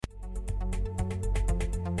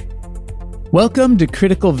Welcome to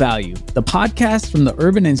Critical Value, the podcast from the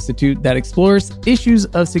Urban Institute that explores issues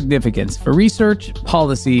of significance for research,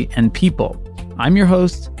 policy, and people. I'm your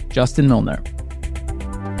host, Justin Milner.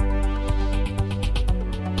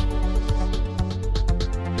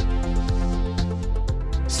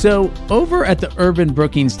 So, over at the Urban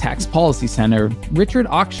Brookings Tax Policy Center, Richard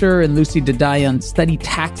Aksher and Lucy Dedayan study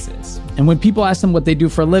taxes. And when people ask them what they do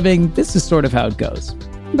for a living, this is sort of how it goes.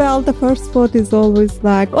 Well, the first thought is always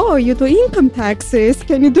like, oh, you do income taxes.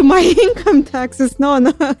 Can you do my income taxes? No,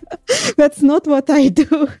 that's not what I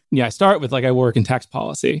do. Yeah, I start with I work in tax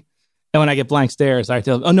policy. And when I get blank stares, I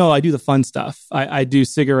tell them, oh, no, I do the fun stuff. I do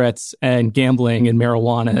cigarettes and gambling and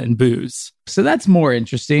marijuana and booze. So that's more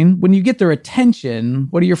interesting. When you get their attention,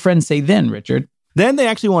 what do your friends say then, Richard? Then they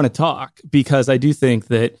actually want to talk, because I do think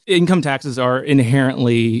that income taxes are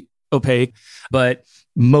inherently opaque, but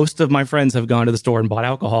most of my friends have gone to the store and bought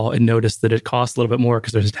alcohol and noticed that it costs a little bit more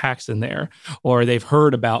because there's a tax in there, or they've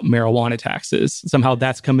heard about marijuana taxes. Somehow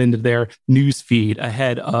that's come into their news feed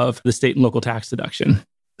ahead of the state and local tax deduction.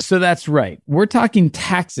 So that's right. We're talking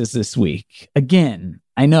taxes this week. Again,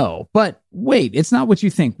 I know, but wait, it's not what you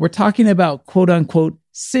think. We're talking about quote unquote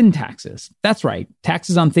sin taxes. That's right.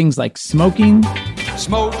 Taxes on things like smoking.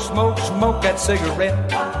 Smoke that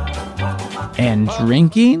cigarette. And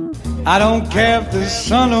drinking. I don't care if the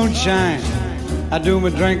sun don't shine. I do my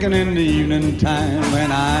drinking in the evening time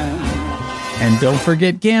when And don't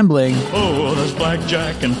forget gambling. Oh, there's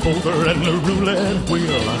blackjack and poker and the roulette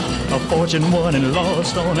wheel. A fortune won and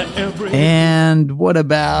lost on every... And what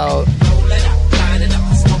about...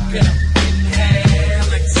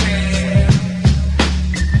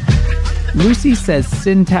 Lucy says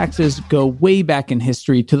sin taxes go way back in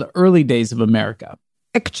history to the early days of America.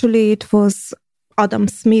 Actually, it was Adam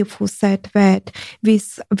Smith who said that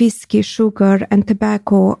whiskey, sugar, and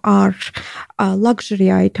tobacco are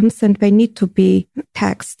luxury items and they need to be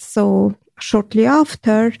taxed. So shortly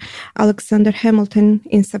after, Alexander Hamilton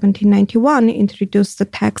in 1791 introduced the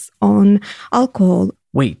tax on alcohol.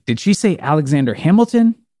 Wait, did she say Alexander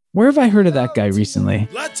Hamilton? Where have I heard of that guy recently?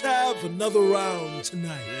 Let's have another round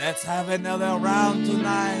tonight. Let's have another round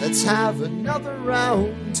tonight. Let's have another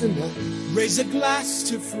round tonight. Raise a glass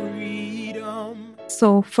to freedom.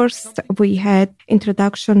 So first we had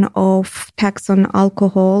introduction of tax on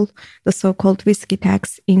alcohol, the so-called whiskey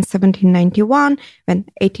tax in 1791. When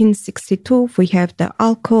 1862 we have the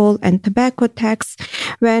alcohol and tobacco tax.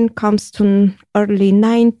 When it comes to early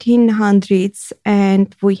 1900s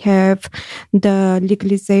and we have the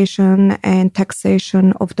legalization and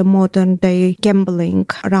taxation of the modern day gambling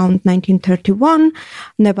around 1931.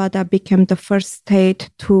 Nevada became the first state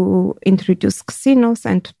to introduce casinos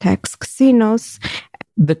and to tax casinos.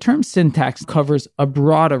 The term sin tax covers a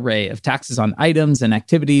broad array of taxes on items and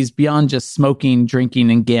activities beyond just smoking,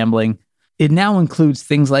 drinking, and gambling. It now includes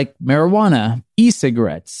things like marijuana,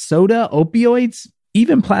 e-cigarettes, soda, opioids,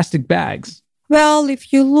 even plastic bags. Well,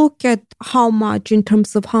 if you look at how much, in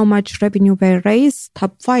terms of how much revenue they raise,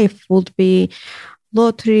 top 5 would be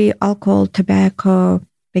lottery, alcohol, tobacco,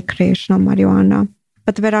 recreational marijuana.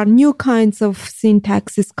 But there are new kinds of sin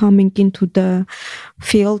taxes coming into the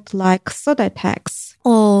field, like soda tax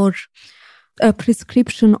or a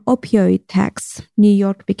prescription opioid tax. New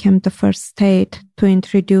York became the first state to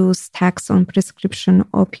introduce tax on prescription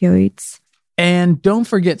opioids. And don't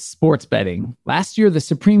forget sports betting. Last year, the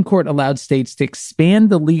Supreme Court allowed states to expand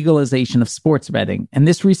the legalization of sports betting, and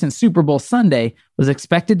this recent Super Bowl Sunday was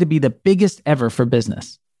expected to be the biggest ever for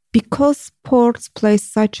business. Because sports play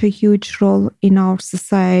such a huge role in our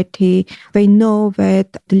society, they know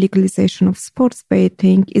that the legalization of sports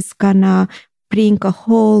betting is gonna bring a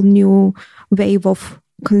whole new wave of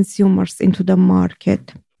consumers into the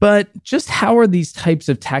market. But just how are these types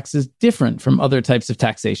of taxes different from other types of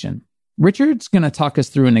taxation? Richard's going to talk us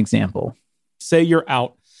through an example. Say you're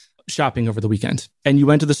out shopping over the weekend and you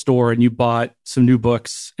went to the store and you bought some new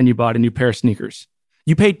books and you bought a new pair of sneakers.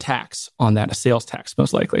 You paid tax on that, a sales tax,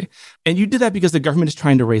 most likely. And you did that because the government is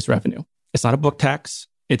trying to raise revenue. It's not a book tax.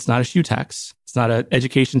 It's not a shoe tax. It's not an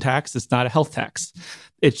education tax. It's not a health tax.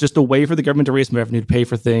 It's just a way for the government to raise revenue to pay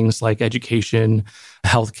for things like education,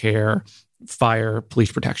 healthcare, fire,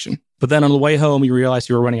 police protection. But then on the way home, you realized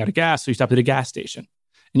you were running out of gas, so you stopped at a gas station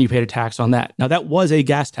and you paid a tax on that. Now, that was a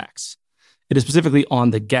gas tax. It is specifically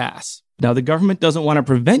on the gas. Now, the government doesn't want to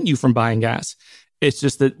prevent you from buying gas. It's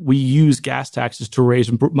just that we use gas taxes to raise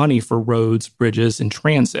money for roads, bridges, and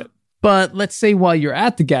transit. But let's say while you're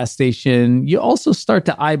at the gas station, you also start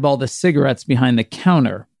to eyeball the cigarettes behind the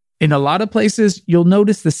counter. In a lot of places, you'll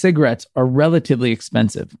notice the cigarettes are relatively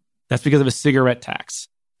expensive. That's because of a cigarette tax.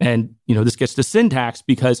 And, this gets to sin tax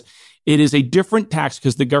because it is a different tax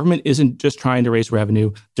because the government isn't just trying to raise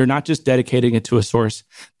revenue. They're not just dedicating it to a source.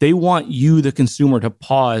 They want you, the consumer, to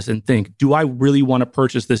pause and think, do I really want to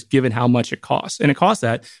purchase this given how much it costs? And it costs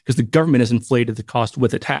that because the government has inflated the cost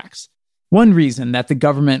with a tax. One reason that the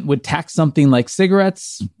government would tax something like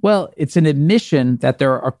cigarettes, well, it's an admission that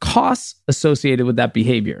there are costs associated with that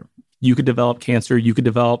behavior. You could develop cancer, you could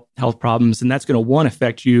develop health problems, and that's going to,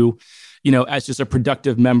 affect you, as just a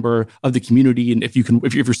productive member of the community. And if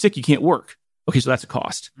you're sick, you can't work. Okay, so that's a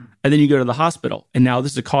cost. And then you go to the hospital, and now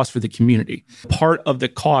this is a cost for the community. Part of the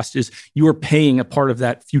cost is you are paying a part of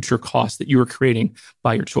that future cost that you are creating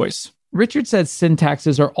by your choice. Richard says sin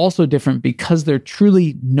taxes are also different because they're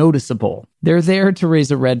truly noticeable. They're there to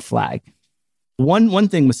raise a red flag. One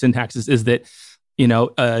thing with sin taxes is that,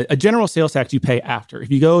 a general sales tax you pay after.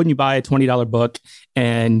 If you go and you buy a $20 book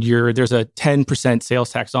and there's a 10%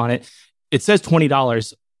 sales tax on it, it says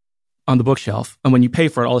 $20 on the bookshelf. And when you pay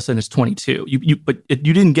for it, all of a sudden it's $22. But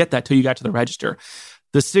you didn't get that till you got to the register.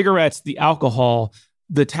 The cigarettes, the alcohol,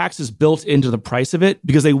 the tax is built into the price of it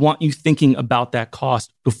because they want you thinking about that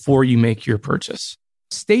cost before you make your purchase.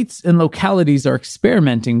 States and localities are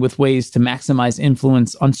experimenting with ways to maximize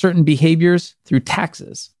influence on certain behaviors through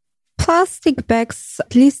taxes. Plastic bags,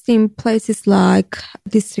 at least in places like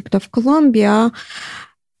District of Columbia,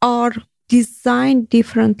 are designed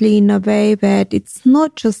differently in a way that it's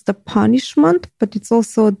not just a punishment, but it's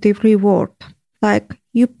also the reward. Like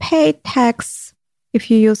you pay tax if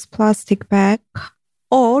you use plastic bag,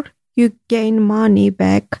 or you gain money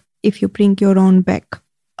back if you bring your own bag.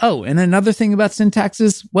 Oh, and another thing about sin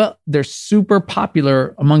taxes, well, they're super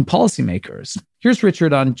popular among policymakers. Here's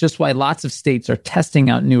Richard on just why lots of states are testing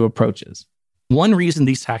out new approaches. One reason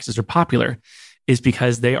these taxes are popular is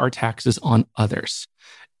because they are taxes on others.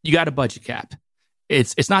 You got a budget cap.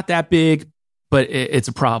 It's not that big, but it's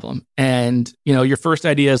a problem. And, your first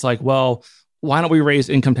idea is like, well, why don't we raise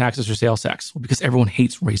income taxes or sales tax? Well, because everyone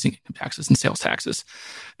hates raising income taxes and sales taxes.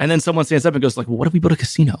 And then someone stands up and goes like, well, what if we build a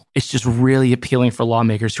casino? It's just really appealing for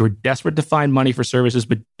lawmakers who are desperate to find money for services,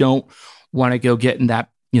 but don't want to go get in that,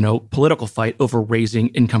 political fight over raising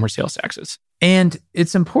income or sales taxes. And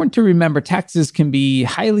it's important to remember taxes can be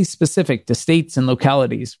highly specific to states and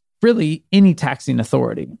localities, really any taxing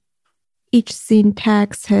authority. Each sin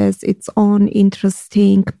tax has its own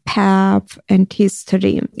interesting path and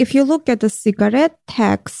history. If you look at the cigarette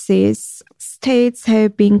taxes, states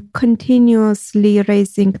have been continuously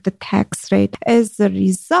raising the tax rate. As a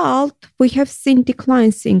result, we have seen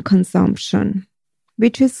declines in consumption,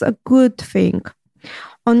 which is a good thing.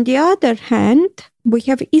 On the other hand, we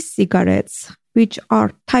have e-cigarettes, which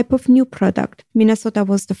are type of new product. Minnesota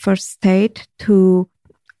was the first state to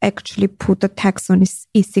actually put a tax on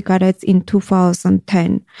e-cigarettes in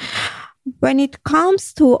 2010. When it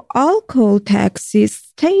comes to alcohol taxes,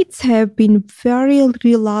 states have been very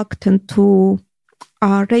reluctant to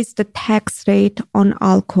raise the tax rate on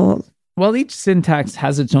alcohol. While each sin tax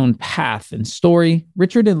has its own path and story,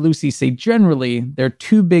 Richard and Lucy say generally there are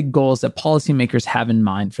two big goals that policymakers have in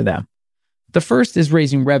mind for them. The first is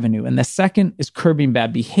raising revenue, and the second is curbing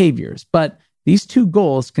bad behaviors. But these two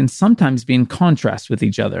goals can sometimes be in contrast with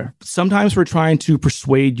each other. Sometimes we're trying to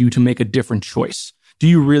persuade you to make a different choice. Do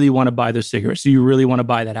you really want to buy those cigarettes? Do you really want to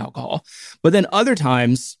buy that alcohol? But then other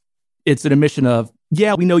times, it's an admission of,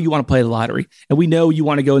 yeah, we know you want to play the lottery, and we know you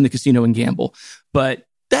want to go in the casino and gamble, but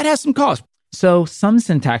that has some cost. So some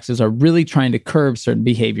sin taxes are really trying to curb certain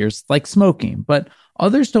behaviors, like smoking, but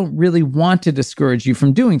others don't really want to discourage you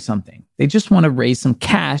from doing something. They just want to raise some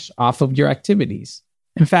cash off of your activities.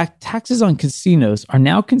 In fact, taxes on casinos are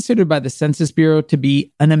now considered by the Census Bureau to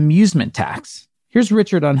be an amusement tax. Here's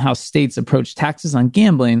Richard on how states approach taxes on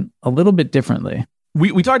gambling a little bit differently.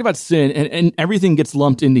 We talked about sin, and everything gets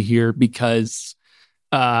lumped into here because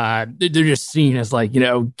they're just seen as like,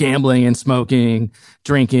 gambling and smoking,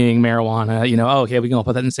 drinking, marijuana, okay, we can all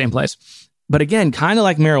put that in the same place. But again, kind of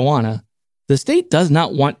like marijuana, the state does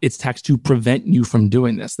not want its tax to prevent you from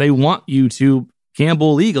doing this. They want you to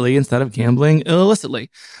gamble legally instead of gambling illicitly.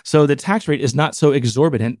 So the tax rate is not so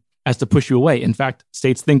exorbitant as to push you away. In fact,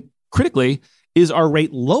 states think critically, is our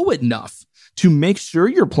rate low enough to make sure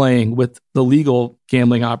you're playing with the legal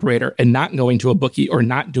gambling operator and not going to a bookie or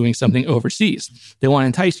not doing something overseas? They want to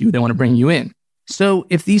entice you. They want to bring you in. So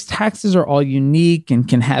if these taxes are all unique and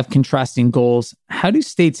can have contrasting goals, how do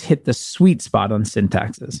states hit the sweet spot on sin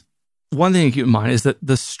taxes? One thing to keep in mind is that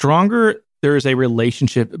the stronger there is a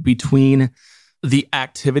relationship between the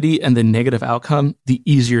activity and the negative outcome, the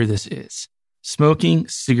easier this is. Smoking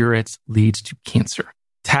cigarettes leads to cancer.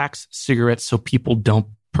 Tax cigarettes so people don't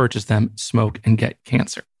purchase them, smoke, and get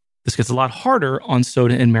cancer. This gets a lot harder on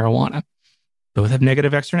soda and marijuana. Both have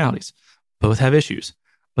negative externalities. Both have issues,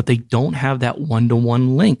 but they don't have that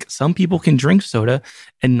one-to-one link. Some people can drink soda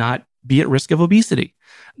and not be at risk of obesity.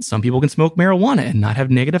 Some people can smoke marijuana and not have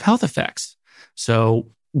negative health effects. So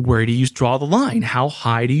where do you draw the line? How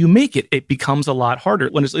high do you make it? It becomes a lot harder.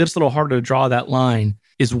 When it's a little harder to draw that line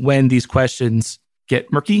is when these questions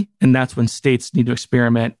get murky. And that's when states need to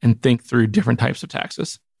experiment and think through different types of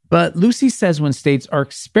taxes. But Lucy says when states are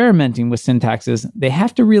experimenting with sin taxes, they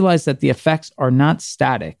have to realize that the effects are not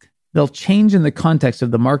static. They'll change in the context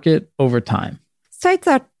of the market over time. States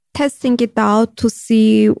are testing it out to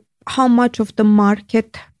see how much of the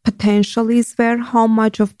market potential is there, how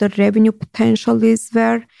much of the revenue potential is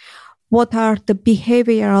there, what are the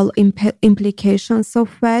behavioral implications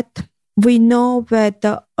of that. We know that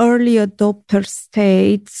the early adopter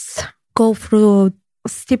states go through a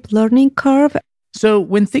steep learning curve. So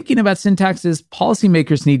when thinking about sin taxes,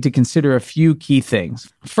 policymakers need to consider a few key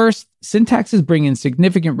things. First, sin taxes bring in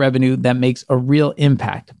significant revenue that makes a real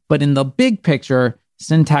impact. But in the big picture,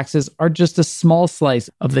 sin taxes are just a small slice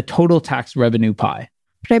of the total tax revenue pie.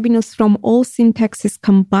 Revenues from all sin taxes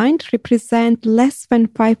combined represent less than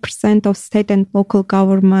 5% of state and local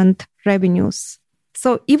government revenues.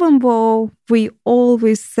 So even though we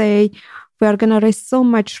always say we are going to raise so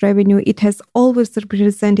much revenue, it has always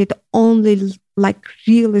represented only like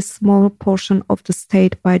really small portion of the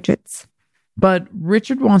state budgets. But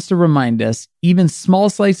Richard wants to remind us, even small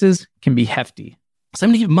slices can be hefty.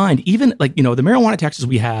 Something to keep in mind, even the marijuana taxes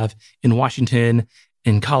we have in Washington,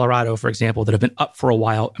 in Colorado, for example, that have been up for a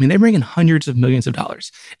while. I mean, they bring in hundreds of millions of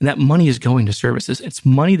dollars, and that money is going to services. It's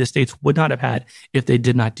money the states would not have had if they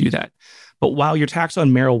did not do that. But while your tax on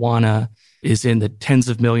marijuana is in the tens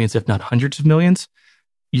of millions, if not hundreds of millions,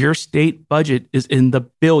 your state budget is in the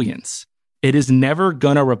billions. It is never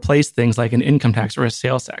going to replace things like an income tax or a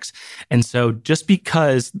sales tax. And so just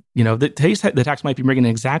because, the tax might be bringing in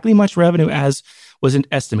exactly much revenue as wasn't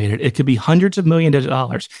estimated, it could be hundreds of millions of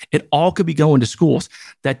dollars. It all could be going to schools.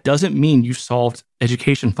 That doesn't mean you've solved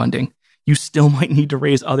education funding. You still might need to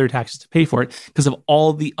raise other taxes to pay for it because of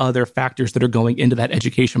all the other factors that are going into that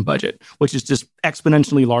education budget, which is just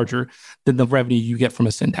exponentially larger than the revenue you get from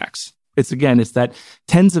a sin tax. It's that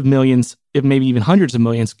tens of millions, if maybe even hundreds of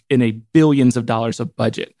millions in a billions of dollars of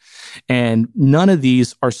budget. And none of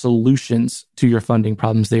these are solutions to your funding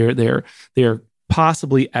problems. They're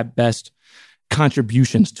possibly at best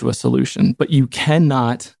contributions to a solution, but you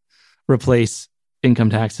cannot replace income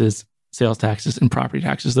taxes, sales taxes, and property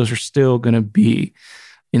taxes. Those are still going to be,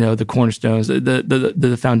 the cornerstones,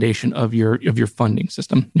 the foundation of your funding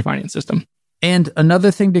system, your finance system. And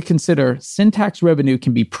another thing to consider, sin tax revenue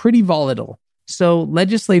can be pretty volatile. So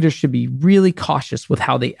legislators should be really cautious with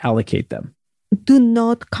how they allocate them. Do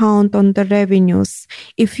not count on the revenues.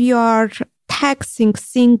 If you are taxing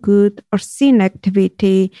sin good or sin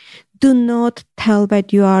activity, do not tell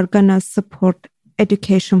that you are going to support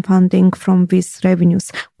education funding from these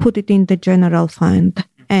revenues. Put it in the general fund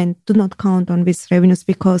and do not count on these revenues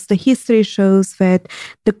because the history shows that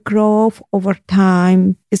the growth over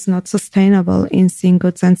time is not sustainable in sin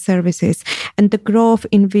goods and services. And the growth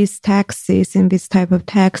in these taxes, in this type of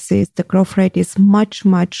taxes, the growth rate is much,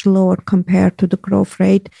 much lower compared to the growth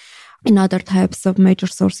rate in other types of major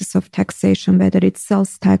sources of taxation, whether it's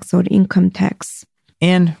sales tax or income tax.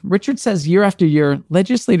 And Richard says year after year,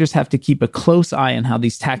 legislators have to keep a close eye on how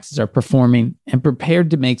these taxes are performing and prepared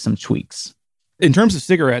to make some tweaks. In terms of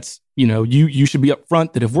cigarettes, you should be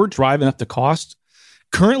upfront that if we're driving up the cost,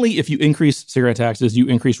 currently, if you increase cigarette taxes, you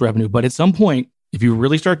increase revenue. But at some point, if you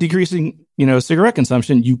really start decreasing, cigarette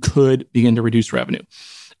consumption, you could begin to reduce revenue.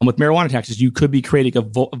 And with marijuana taxes, you could be creating a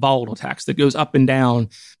volatile tax that goes up and down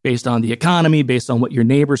based on the economy, based on what your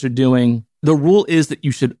neighbors are doing. The rule is that you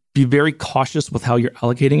should be very cautious with how you're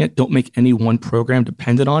allocating it. Don't make any one program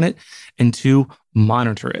dependent on it. And two,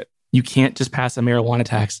 monitor it. You can't just pass a marijuana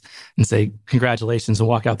tax and say, congratulations, and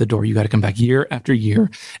walk out the door. You got to come back year after year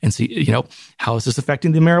and see, how is this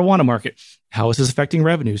affecting the marijuana market? How is this affecting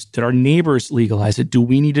revenues? Did our neighbors legalize it? Do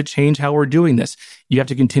we need to change how we're doing this? You have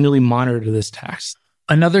to continually monitor this tax.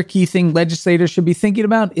 Another key thing legislators should be thinking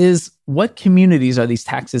about is what communities are these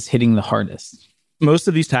taxes hitting the hardest? Most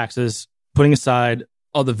of these taxes, putting aside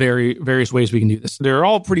all the various ways we can do this, they're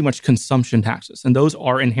all pretty much consumption taxes, and those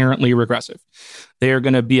are inherently regressive. They are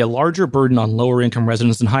going to be a larger burden on lower income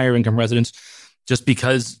residents and higher income residents just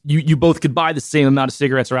because you both could buy the same amount of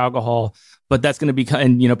cigarettes or alcohol, but that's going to be,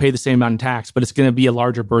 and pay the same amount in tax, but it's going to be a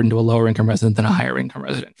larger burden to a lower income resident than a higher income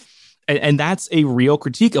resident. And that's a real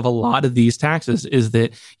critique of a lot of these taxes, is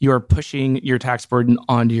that you are pushing your tax burden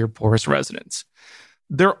onto your poorest residents.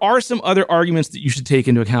 There are some other arguments that you should take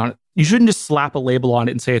into account. You shouldn't just slap a label on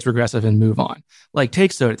it and say it's regressive and move on. Like,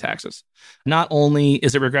 take soda taxes. Not only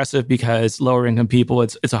is it regressive because lower income people,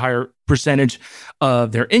 it's a higher percentage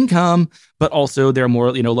of their income, but also they're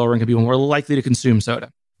more, lower income people more likely to consume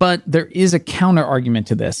soda. But there is a counter argument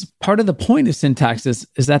to this. Part of the point of sin taxes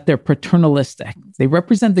is that they're paternalistic. They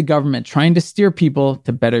represent the government trying to steer people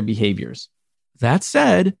to better behaviors. That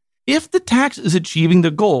said, if the tax is achieving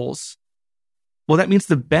the goals, well, that means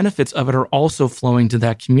the benefits of it are also flowing to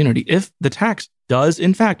that community. If the tax does,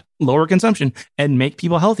 in fact, lower consumption and make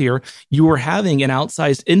people healthier, you are having an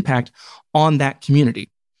outsized impact on that community.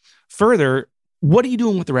 Further, what are you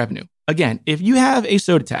doing with the revenue? Again, if you have a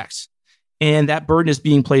soda tax and that burden is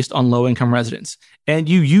being placed on low-income residents, and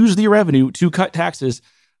you use the revenue to cut taxes,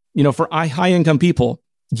 for high-income people,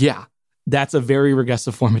 yeah, that's a very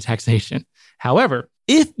regressive form of taxation. However,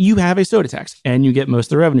 if you have a soda tax and you get most of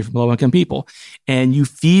the revenue from low-income people and you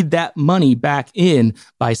feed that money back in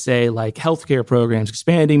by, say, like healthcare programs,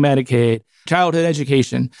 expanding Medicaid, childhood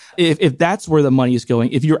education, if that's where the money is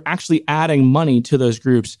going, if you're actually adding money to those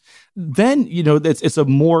groups, then, it's a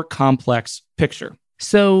more complex picture.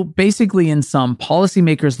 So basically, in sum,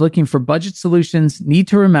 policymakers looking for budget solutions need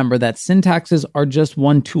to remember that sin taxes are just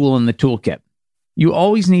one tool in the toolkit. You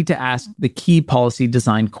always need to ask the key policy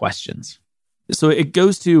design questions. So it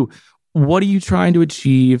goes to, what are you trying to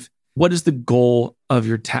achieve? What is the goal of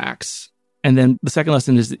your tax? And then the second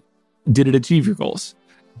lesson is, did it achieve your goals?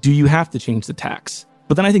 Do you have to change the tax?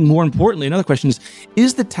 But then I think more importantly, another question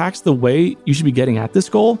is the tax the way you should be getting at this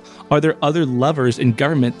goal? Are there other levers in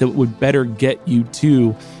government that would better get you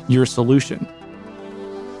to your solution?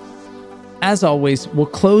 As always, we'll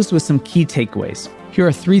close with some key takeaways. Here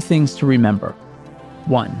are 3 things to remember.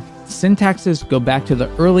 1. Sin taxes go back to the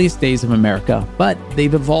earliest days of America, but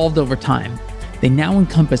they've evolved over time. They now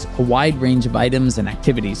encompass a wide range of items and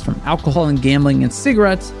activities, from alcohol and gambling and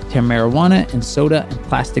cigarettes to marijuana and soda and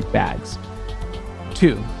plastic bags.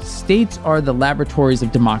 2. States are the laboratories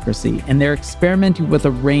of democracy, and they're experimenting with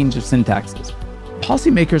a range of sin taxes.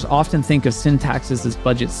 Policymakers often think of sin taxes as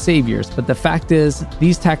budget saviors, but the fact is,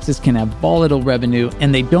 these taxes can have volatile revenue,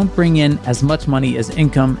 and they don't bring in as much money as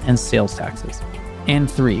income and sales taxes. And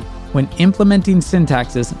 3. When implementing sin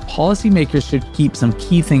taxes, policymakers should keep some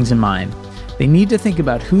key things in mind. They need to think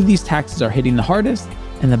about who these taxes are hitting the hardest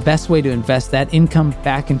and the best way to invest that income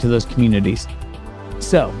back into those communities.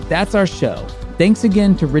 So that's our show. Thanks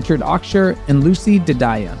again to Richard Aksher and Lucy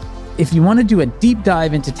Dedaya. If you want to do a deep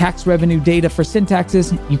dive into tax revenue data for sin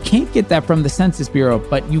taxes, you can't get that from the Census Bureau,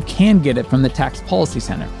 but you can get it from the Tax Policy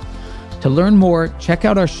Center. To learn more, check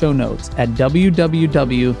out our show notes at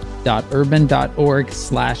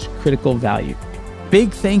www.urban.org/critical value.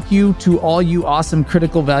 Big thank you to all you awesome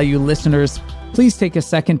Critical Value listeners. Please take a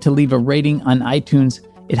second to leave a rating on iTunes.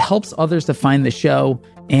 It helps others to find the show,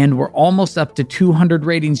 and we're almost up to 200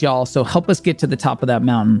 ratings, y'all, so help us get to the top of that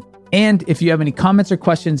mountain. And if you have any comments or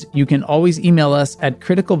questions, you can always email us at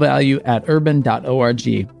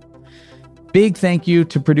criticalvalue@urban.org. Big thank you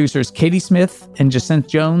to producers Katie Smith and Jacinth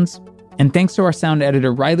Jones. And thanks to our sound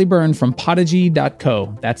editor, Riley Byrne from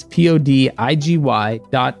Podigy.co. That's PODIGY.co.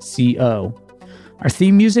 Our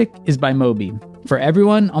theme music is by Moby. For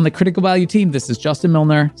everyone on the Critical Value team, this is Justin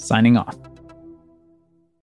Milner signing off.